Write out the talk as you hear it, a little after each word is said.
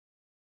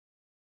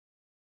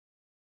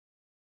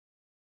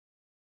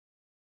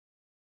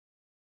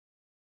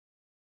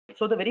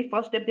So the very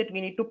first step that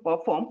we need to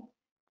perform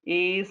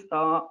is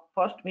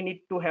first we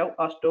need to have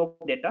a stock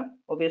data.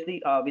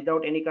 Obviously,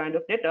 without any kind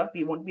of data,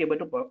 we won't be able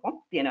to perform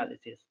the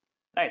analysis,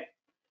 right?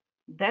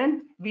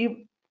 Then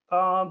we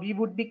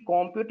would be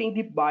computing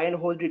the buy and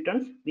hold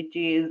returns, which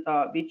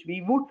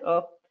we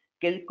would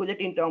calculate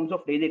in terms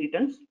of daily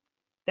returns.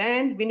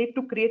 Then we need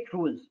to create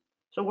rules.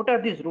 So what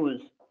are these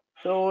rules?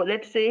 So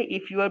let's say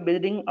if you are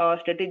building a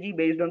strategy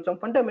based on some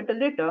fundamental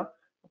data,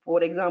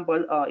 for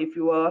example, if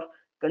you are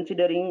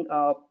considering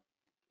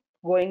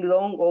going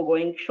long or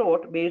going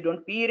short based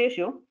on P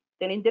ratio,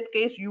 then in that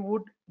case you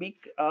would be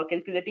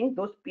calculating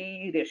those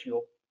P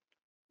ratio,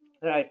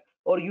 right?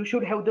 Or you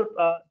should have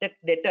that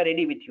data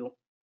ready with you.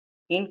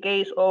 In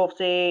case of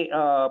say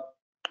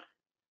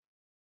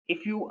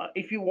if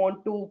you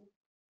want to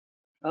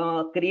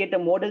create a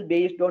model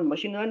based on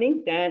machine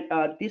learning, then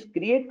this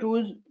create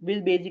rules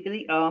will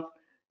basically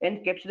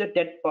encapsulate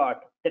that part,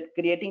 that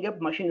creating a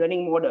machine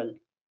learning model.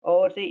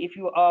 Or say if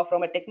you are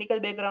from a technical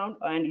background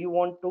and you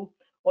want to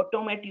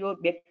automate your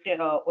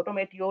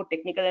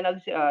technical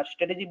analysis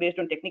strategy based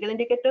on technical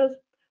indicators,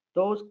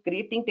 those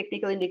creating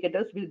technical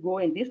indicators will go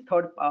in this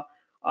third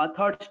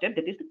step,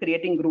 that is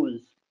creating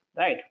rules,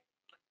 right?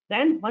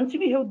 Then once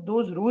we have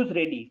those rules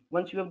ready,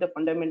 once you have the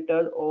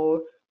fundamental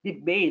or the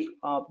base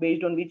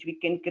based on which we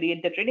can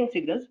create the trading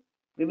signals,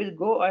 we will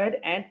go ahead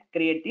and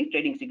create the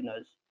trading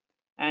signals.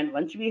 And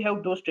once we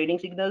have those trading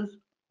signals,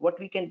 what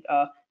we can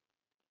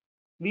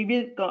we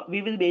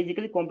will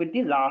basically compute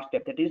the last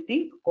step, that is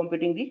the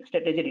computing the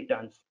strategy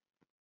returns.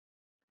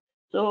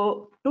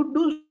 So to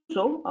do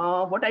so,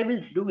 what I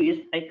will do is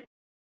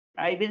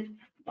I will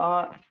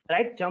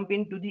right jump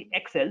into the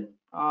Excel,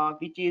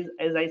 which is,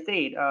 as I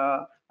said,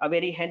 a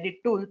very handy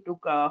tool to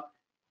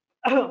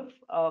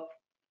uh,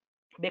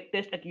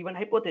 backtest a given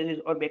hypothesis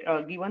or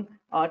given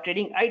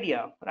trading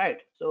idea, right?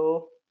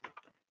 So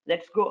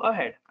let's go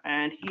ahead,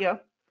 and here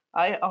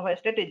I have a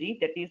strategy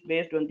that is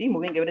based on the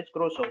moving average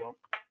crossover.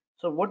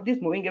 So what this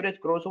moving average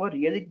crossover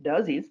really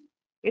does is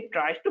it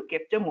tries to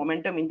capture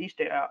momentum in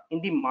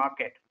the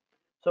market.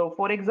 So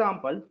for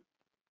example,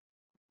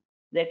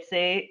 let's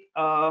say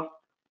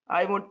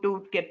I want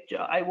to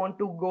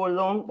go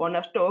long on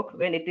a stock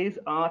when it is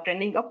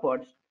trending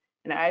upwards,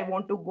 and I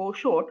want to go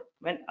short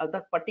when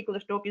the particular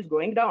stock is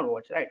going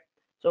downwards, right?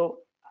 So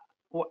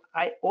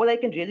all I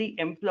can really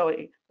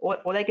employ,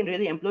 all I can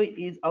really employ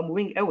is a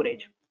moving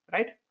average,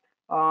 right?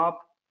 uh,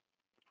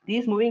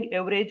 this moving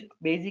average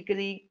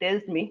basically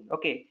tells me,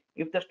 okay,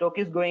 if the stock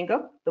is going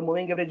up, the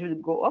moving average will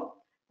go up,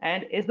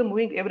 and as the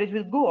moving average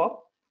will go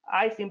up,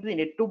 I simply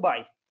need to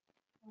buy.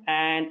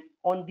 And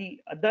on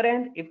the other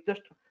end, if the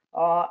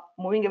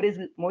moving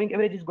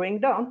average is going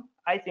down,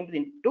 I simply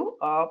need to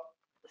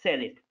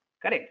sell it,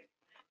 correct?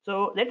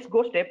 So let's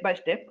go step by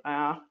step.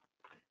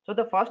 So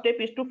the first step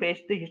is to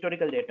fetch the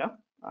historical data.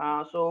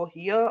 So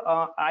here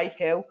I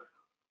have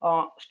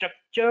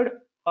structured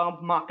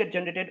market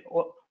generated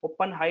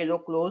open, high, low,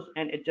 close,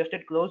 and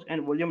adjusted close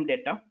and volume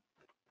data,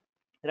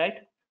 right?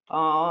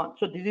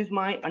 So this is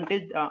my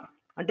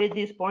until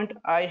this point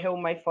I have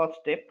my first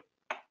step.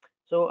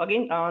 So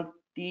again,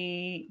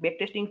 the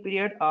backtesting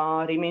period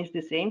remains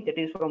the same, that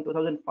is from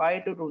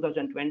 2005 to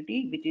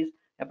 2020, which is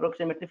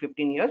approximately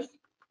 15 years.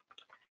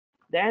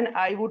 Then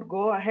I would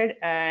go ahead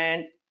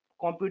and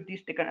compute the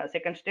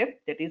second step,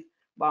 that is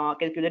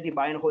calculate the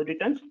buy and hold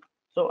returns.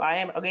 So I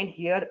am again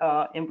here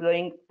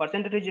employing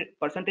percentage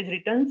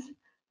returns,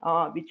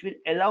 which will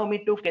allow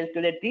me to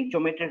calculate the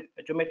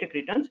geometric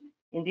returns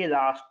in the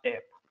last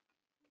step.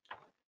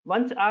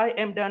 Once I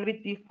am done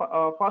with the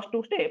first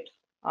two steps,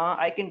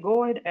 I can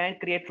go ahead and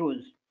create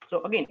rules.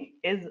 So again,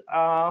 as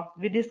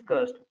we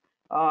discussed,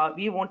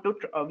 we want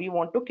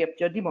to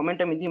capture the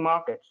momentum in the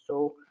market.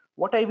 So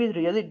what I will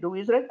really do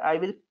is that I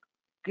will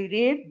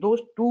create those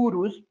two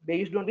rules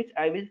based on which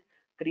I will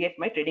create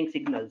my trading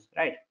signals,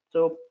 right?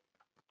 So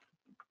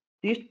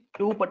these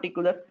two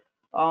particular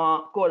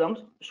columns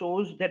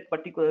shows that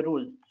particular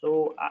rule.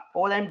 So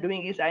all I'm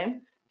doing is I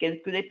am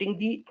calculating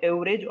the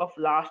average of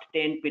last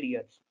 10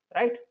 periods,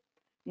 right?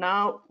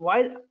 Now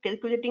while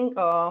calculating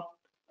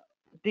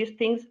these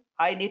things,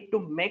 I need to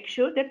make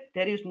sure that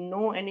there is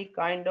no any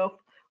kind of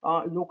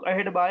look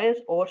ahead bias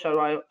or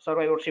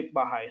survivorship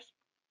bias,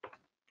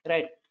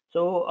 right?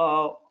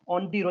 So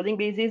on the rolling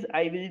basis,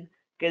 I will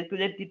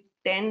calculate the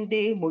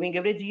 10-day moving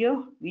average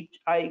year,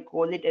 which I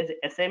call it as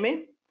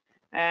SMA.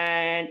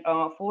 And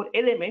for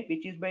LMA,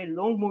 which is my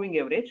long moving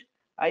average,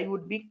 I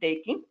would be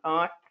taking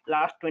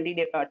last 20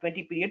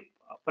 period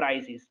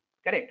prices,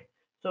 correct?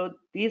 So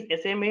these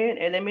SMA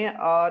and LMA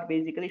are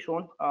basically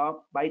shown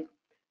by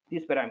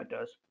these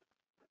parameters.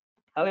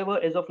 However,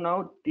 as of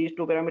now, these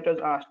two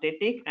parameters are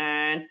static,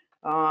 and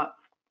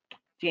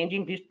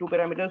changing these two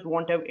parameters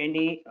won't have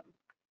any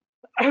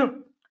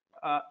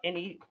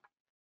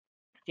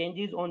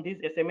changes on this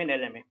SMA and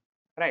LMA,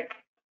 right?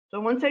 So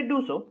once I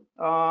do so,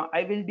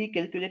 I will be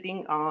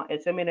calculating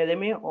SMA and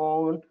LMA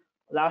on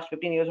last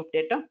 15 years of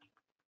data,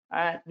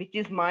 which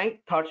is my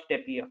third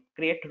step here,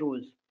 create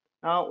rules.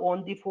 Now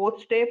on the fourth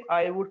step,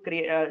 I would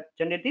create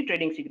generate the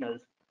trading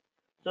signals.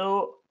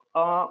 So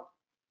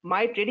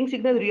my trading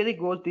signal really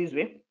goes this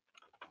way.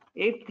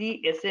 If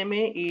the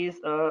SMA is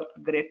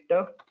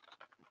greater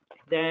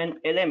than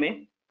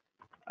LMA,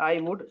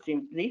 I would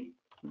simply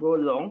go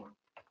long,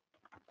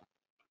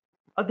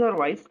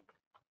 otherwise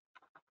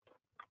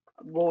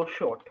go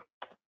short,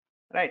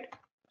 right?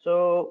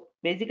 So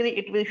basically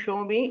it will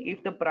show me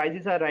if the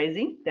prices are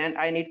rising, then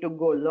I need to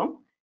go long.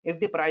 If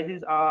the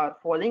prices are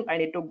falling, I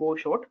need to go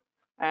short.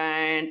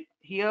 And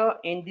here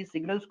in the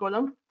signals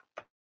column,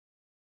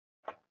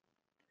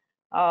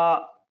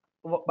 uh,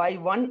 by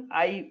one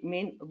I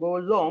mean go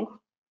long,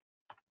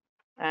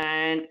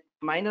 and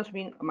minus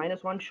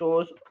one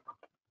shows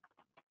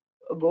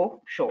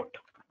go short,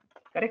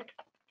 correct?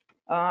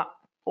 uh,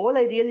 all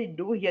I really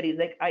do here is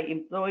like I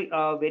employ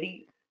a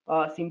very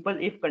simple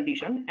if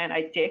condition, and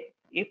I check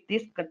if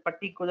this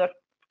particular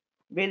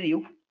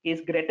value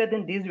is greater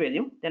than this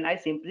value, then I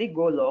simply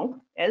go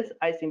long, else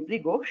I simply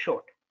go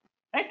short,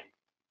 right?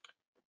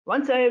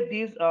 Once I have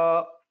these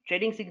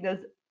trading signals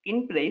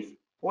in place,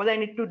 all I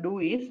need to do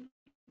is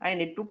I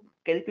need to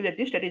calculate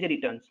the strategy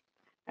returns.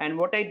 And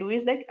what I do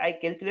is like I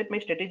calculate my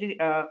strategy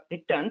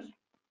returns,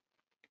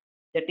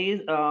 that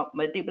is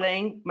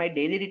multiplying my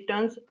daily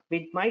returns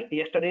with my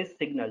yesterday's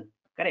signal,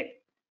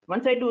 correct?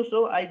 Once I do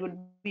so, I would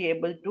be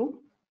able to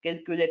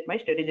calculate my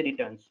strategy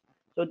returns.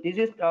 So this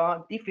is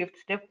the fifth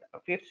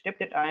step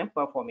that I am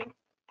performing.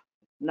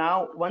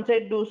 Now once I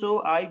do so,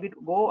 I will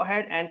go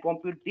ahead and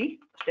compute the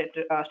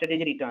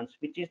strategy returns,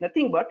 which is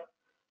nothing but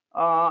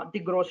the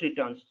gross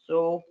returns.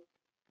 So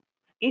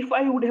if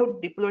I would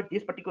have deployed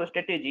this particular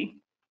strategy,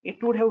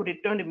 it would have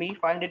returned me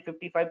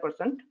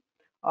 555%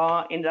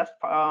 in last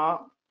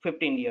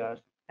 15 years.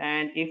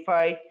 And if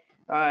I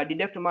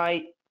deduct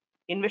my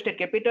invested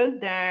capital,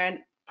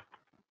 then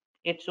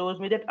it shows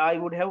me that I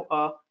would have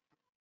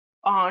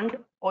earned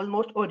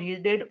almost or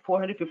yielded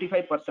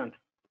 455%.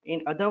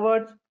 In other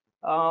words,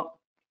 a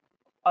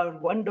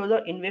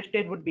 $1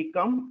 invested would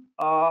become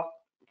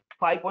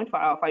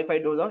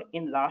 $5.55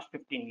 in last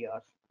 15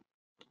 years.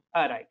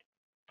 All right,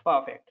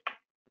 perfect.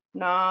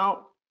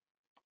 Now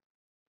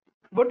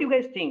what do you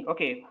guys think?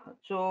 Okay,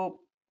 so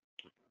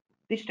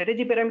the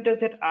strategy parameters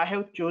that I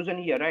have chosen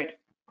here, right,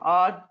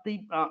 are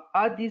these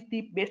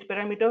the best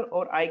parameter,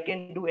 or I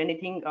can do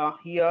anything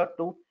here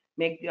to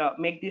make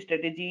the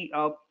strategy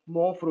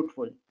more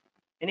fruitful?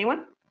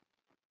 Anyone?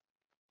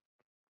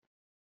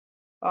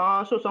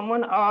 So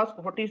someone asked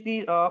what is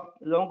the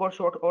long or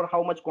short or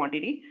how much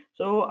quantity.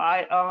 So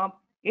I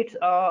it's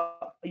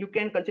you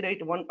can consider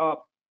it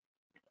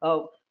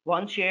uh,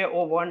 one share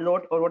or one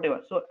lot or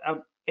whatever. So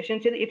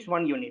essentially it's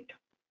one unit.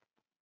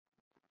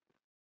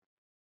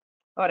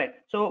 All right,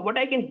 so what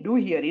I can do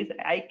here is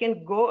I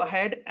can go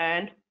ahead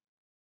and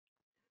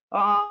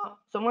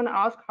someone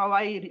asked how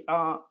I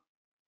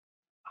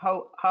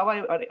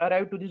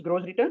arrived to these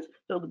gross returns.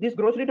 So these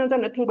gross returns are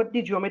nothing but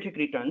the geometric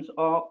returns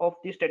of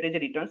the strategy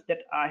returns that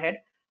I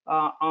had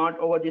earned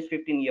over these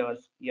 15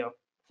 years. Yeah.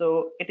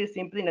 So it is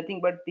simply nothing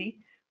but the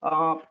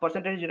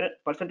percentage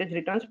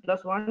returns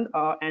plus one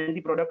and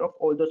the product of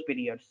all those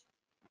periods.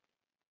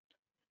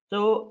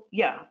 So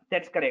yeah,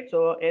 that's correct.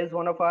 So as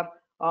one of our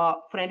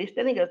friend is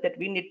telling us that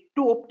we need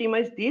to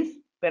optimize these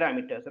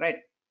parameters,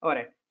 right? All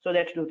right, so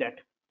let's do that.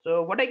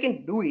 So what I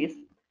can do is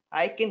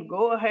I can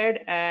go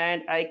ahead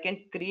and I can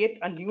create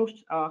a new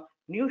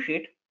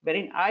sheet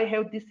wherein I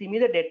have the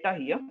similar data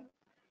here,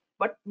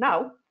 but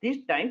now this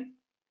time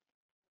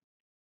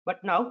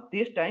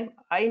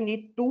I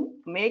need to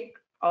make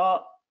a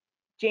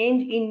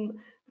change in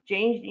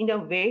a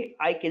way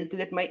I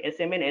calculate my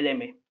SMA and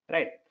LMA,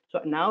 right? So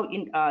now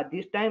in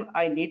this time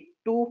I need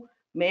to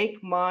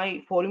make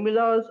my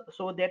formulas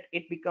so that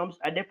it becomes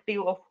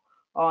adaptive of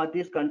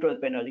this control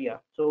panel here.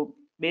 So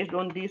based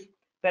on these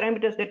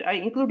parameters that I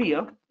include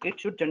here, it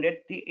should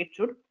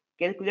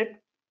calculate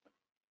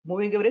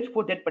moving average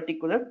for that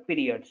particular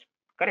periods,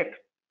 correct?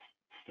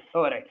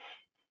 All right,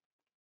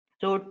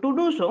 so to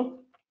do so,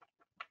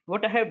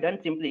 what I have done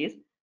simply is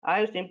I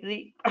have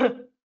simply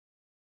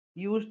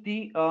use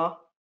the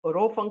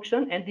row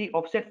function and the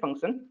offset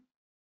function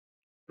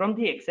from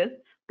the Excel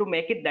to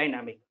make it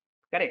dynamic,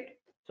 correct?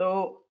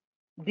 So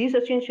this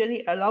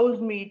essentially allows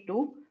me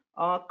to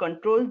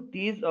control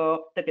these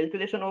the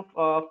calculation of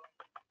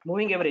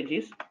moving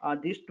averages,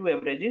 these two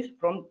averages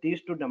from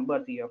these two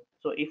numbers here.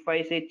 So if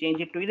I say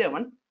change it to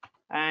 11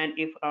 and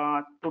if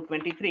to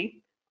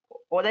 23,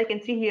 all I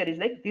can see here is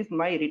like this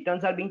my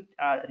returns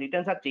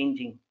are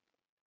changing,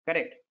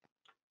 correct?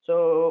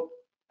 So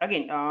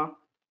again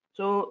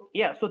so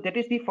yeah, so that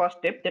is the first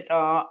step, that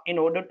in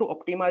order to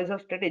optimize our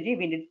strategy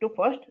we need to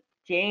first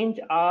change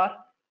our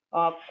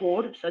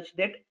code such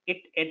that it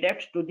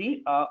adapts to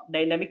the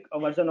dynamic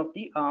version of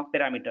the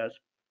parameters.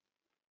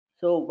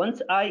 So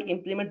once I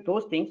implement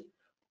those things,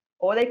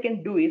 all I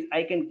can do is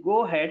I can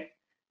go ahead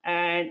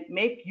and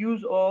make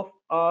use of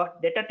a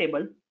data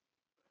table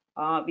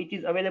which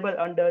is available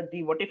under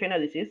the what if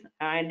analysis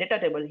and data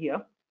table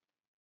here,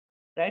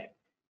 right?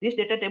 This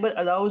data table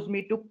allows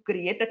me to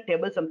create a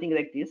table something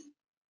like this,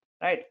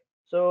 right?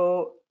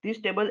 So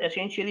this table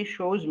essentially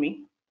shows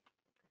me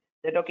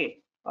that okay,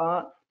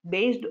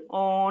 based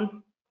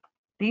on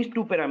these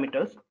two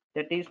parameters,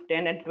 that is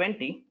 10 and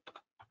 20,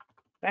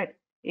 right?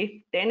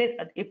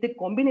 If the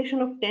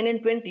combination of 10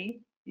 and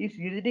 20 is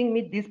yielding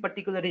me this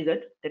particular result,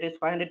 that is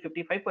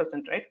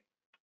 555%, right?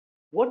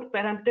 What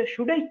parameter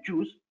should I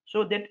choose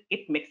so that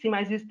it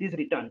maximizes these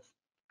returns?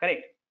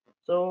 Correct.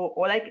 So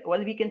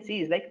all we can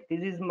see is like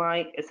this is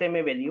my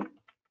SMA value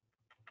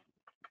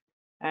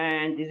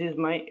and this is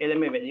my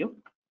LMA value,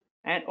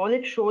 and all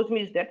it shows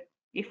me is that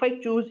if I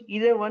choose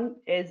either one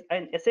as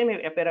an SMA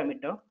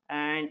parameter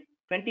and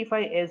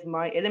 25 as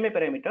my LMA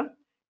parameter,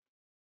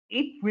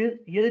 it will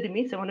yield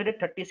me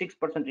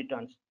 736%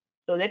 returns.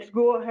 So let's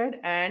go ahead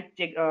and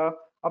check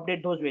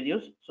update those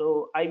values.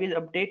 So I will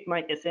update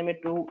my SMA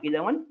to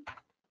 11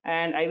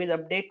 and I will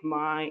update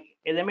my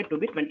LMA to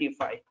be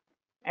 25.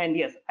 And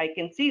yes, I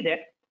can see that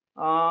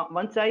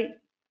once I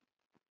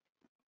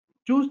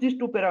choose these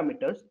two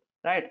parameters,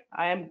 right,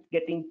 I am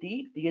getting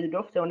the yield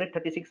of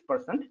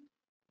 736%,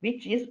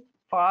 which is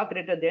far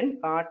greater than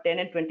 10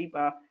 and 20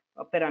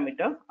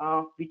 parameter,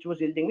 which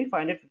was yielding me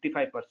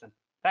 555%,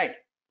 right?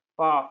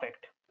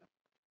 Perfect.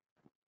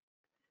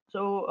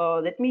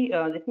 So let me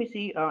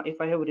see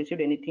if I have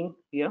received anything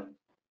here.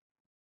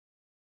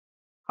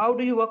 How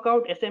do you work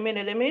out SMA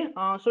and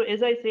LMA? So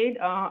as I said,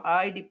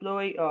 I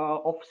deploy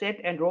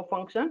offset and row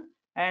function,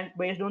 and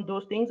based on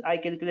those things, I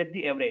calculate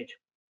the average.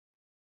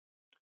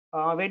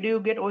 Where do you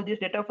get all this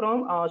data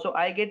from? So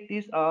I get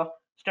this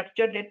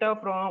structured data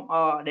from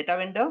data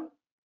vendor.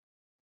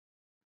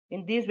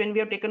 In this, when we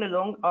have taken a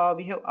long,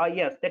 we have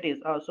yes, that is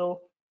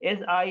so as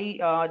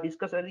I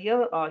discussed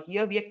earlier,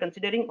 here we are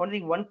considering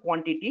only one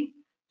quantity.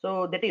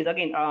 So that is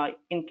again,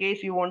 in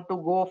case you want to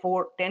go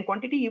for 10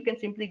 quantity, you can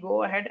simply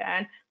go ahead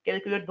and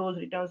calculate those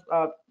returns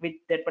with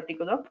that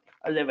particular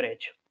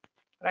leverage,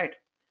 right?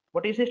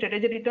 What is the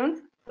strategy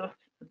returns? So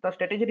the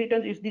strategy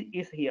returns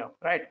is here,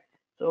 right?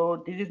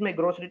 So this is my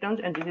gross returns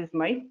and this is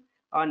my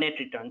net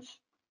returns.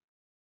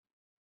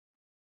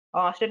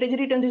 Strategy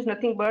returns is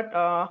nothing but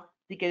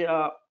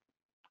the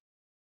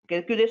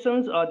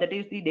calculations, that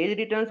is the daily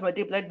returns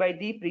multiplied by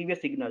the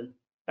previous signal,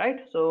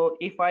 right? So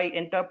if I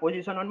enter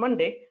position on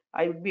Monday,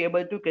 I would be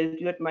able to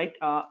calculate my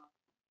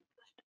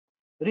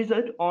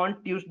result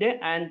on Tuesday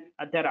and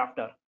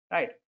thereafter,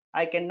 right?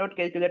 I cannot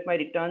calculate my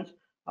returns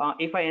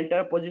if I enter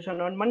a position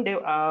on Monday,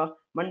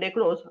 Monday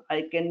close.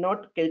 I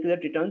cannot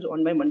calculate returns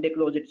on my Monday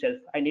close itself.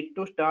 I need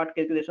to start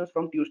calculations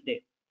from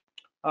Tuesday.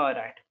 All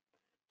right.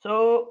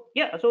 So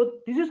yeah, so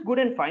this is good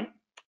and fine.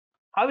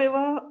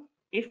 However,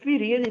 if we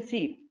really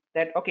see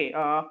that, okay,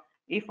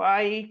 if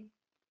I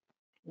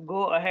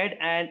go ahead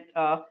and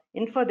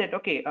infer that,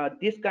 okay,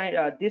 this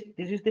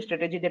is the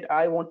strategy that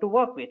I want to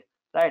work with,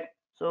 right?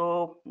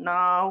 So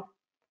now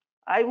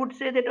I would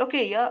say that,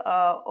 okay, yeah,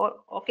 or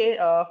okay,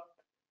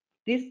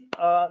 this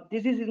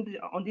is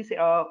on this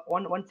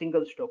on one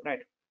single stroke, right?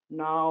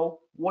 Now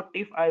what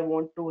if I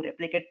want to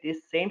replicate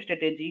this same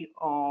strategy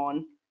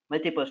on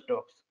multiple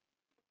strokes?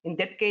 In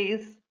that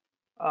case,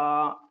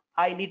 uh,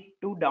 I need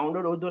to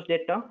download all those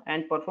data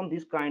and perform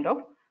this kind of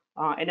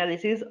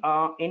analysis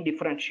in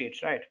different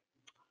sheets, right?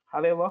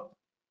 However,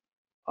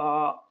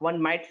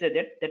 one might say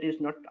that that is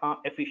not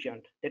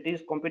efficient. That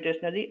is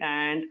computationally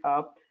and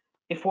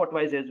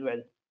effort-wise as well.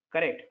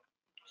 Correct.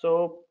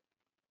 So,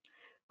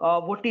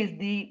 what is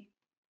the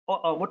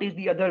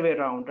other way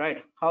around,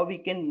 right? How we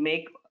can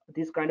make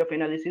this kind of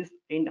analysis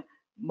in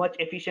much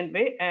efficient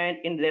way and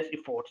in less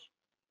efforts.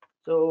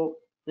 So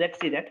let's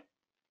see that.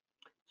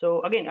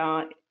 So again,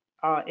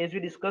 as we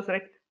discussed,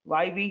 right,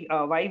 why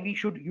we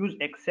should use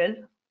Excel,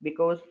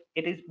 because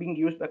it is being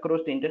used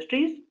across the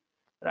industries,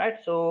 right?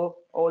 So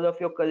all of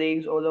your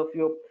colleagues, all of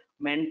your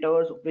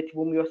mentors with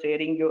whom you're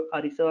sharing your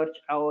research,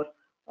 or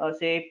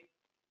say,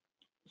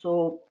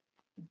 so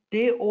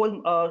they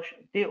all are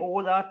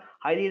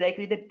highly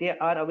likely that they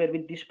are aware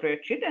with this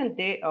spreadsheet, and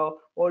they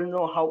all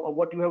know how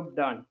what you have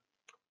done.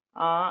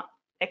 uh,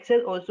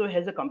 Excel also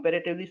has a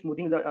comparatively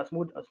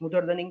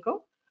smoother learning curve.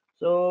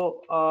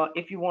 So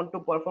if you want to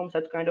perform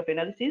such kind of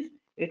analysis,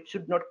 it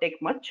should not take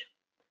much.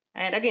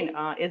 And again,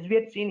 as we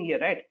had seen here,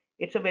 right,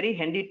 it's a very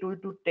handy tool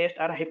to test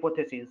our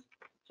hypotheses.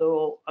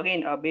 So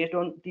again, based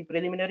on the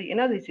preliminary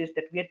analysis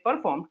that we had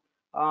performed,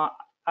 uh,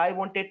 I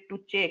wanted to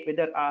check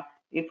whether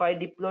if I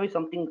deploy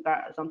something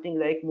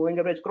like moving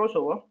average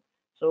crossover,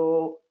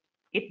 so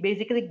it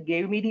basically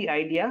gave me the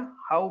idea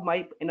how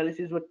my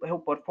analysis would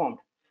have performed.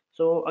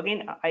 So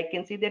again, I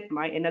can see that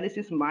my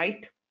analysis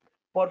might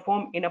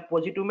perform in a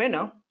positive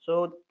manner.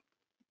 So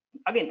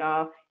again,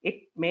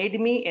 it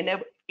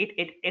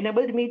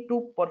enabled me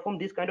to perform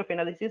this kind of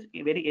analysis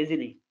very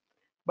easily.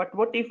 But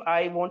what if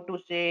I want to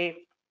say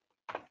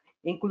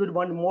include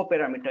one more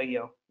parameter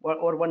here,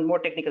 or one more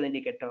technical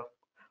indicator,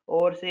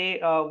 or say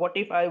what uh,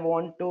 if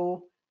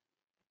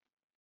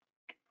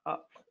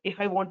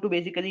I want to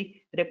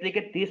basically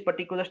replicate this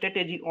particular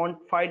strategy on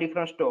 5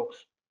 different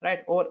stocks,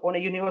 right, or on a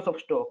universe of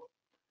stock.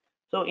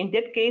 So in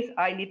that case,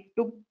 I need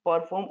to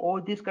perform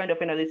all this kind of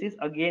analysis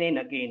again and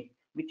again,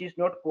 which is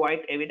not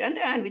quite evident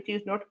and which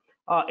is not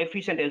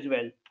efficient as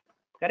well.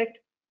 Correct.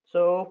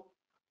 So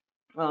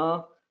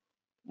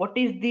what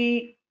is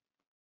the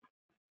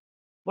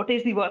what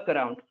is the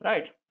workaround,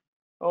 right?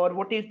 Or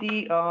what is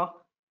the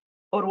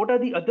or what are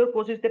the other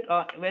processes that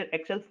where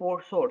Excel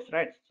for sorts,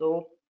 right?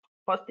 So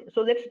first,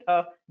 so let's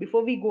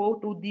before we go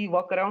to the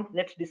workaround,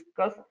 let's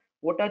discuss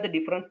what are the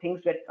different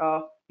things that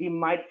we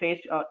might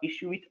face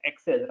issue with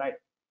Excel, right?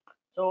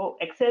 So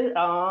Excel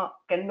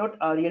cannot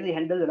really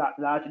handle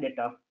large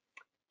data.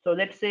 So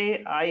let's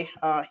say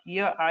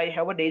here I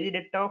have a daily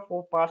data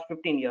for past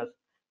 15 years.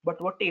 But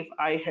what if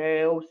I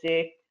have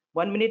say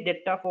 1 minute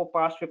data for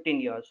past 15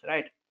 years,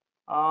 right?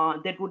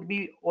 That would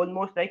be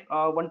almost like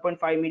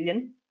 1.5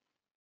 million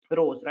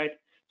rows, right?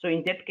 So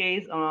in that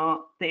case, the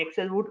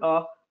Excel would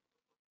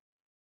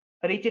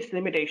reach its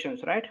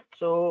limitations, right?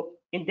 So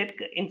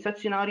in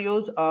such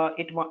scenarios,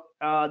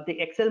 the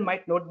Excel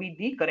might not be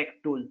the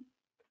correct tool.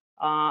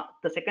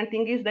 The second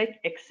thing is like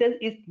Excel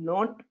is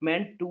not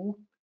meant to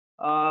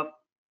uh,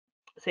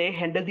 say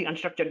handle the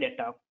unstructured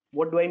data.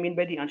 What do I mean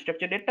by the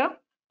unstructured data?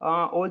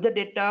 All the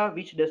data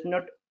which does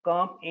not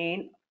come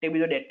in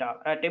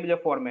tabular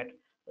format,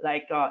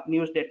 like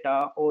news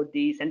data or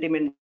the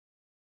sentiment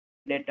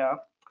data,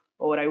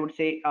 or I would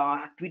say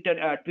tweet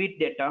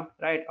data,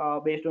 right?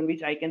 Based on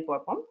which I can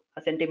perform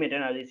a sentiment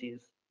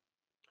analysis.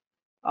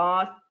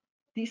 Uh,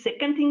 the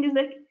second thing is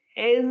that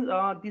as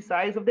the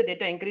size of the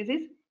data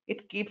increases,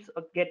 it keeps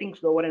getting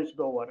slower and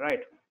slower,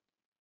 right?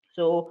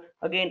 So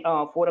again,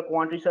 for a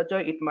quant researcher,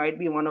 it might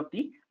be one of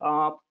the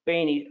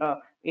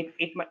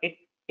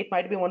it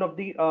might be one of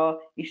the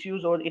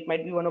issues, or it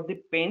might be one of the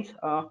pains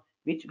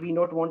which we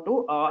not want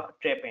to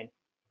trap in.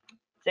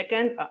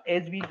 Second,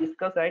 as we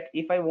discussed, right,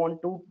 if I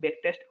want to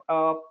backtest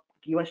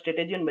given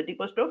strategy on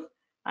multiple strokes,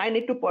 I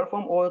need to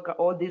perform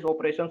all these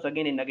operations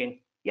again and again.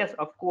 Yes,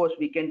 of course,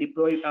 we can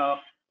deploy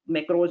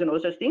macros and all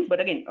such things, but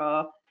again,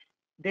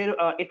 there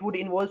it would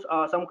involve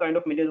some kind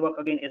of middle work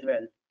again as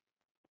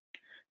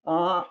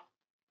well.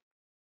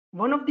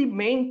 One of the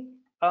main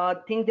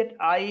thing that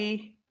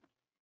I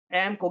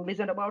am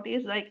cognizant about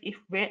is like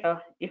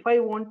if I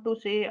want to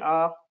say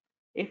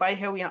if I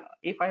have yeah,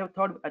 if I have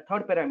a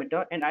third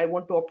parameter and I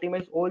want to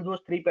optimize all those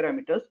three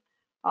parameters,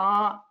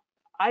 uh,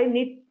 I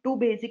need to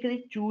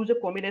basically choose a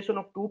combination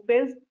of two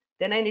pairs.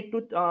 Then I need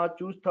to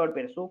choose third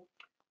pair. So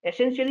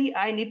essentially,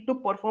 I need to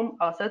perform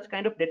such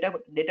kind of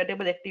data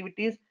table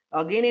activities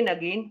again and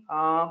again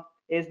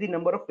as the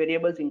number of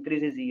variables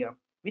increases here,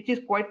 which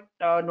is quite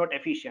not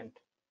efficient.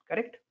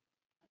 Correct?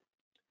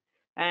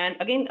 And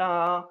again,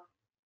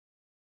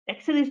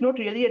 Excel is not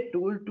really a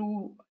tool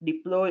to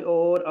deploy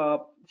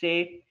or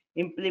say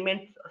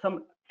implement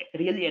some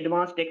really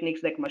advanced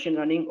techniques like machine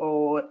learning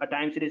or a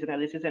time series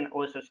analysis and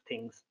all such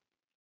things.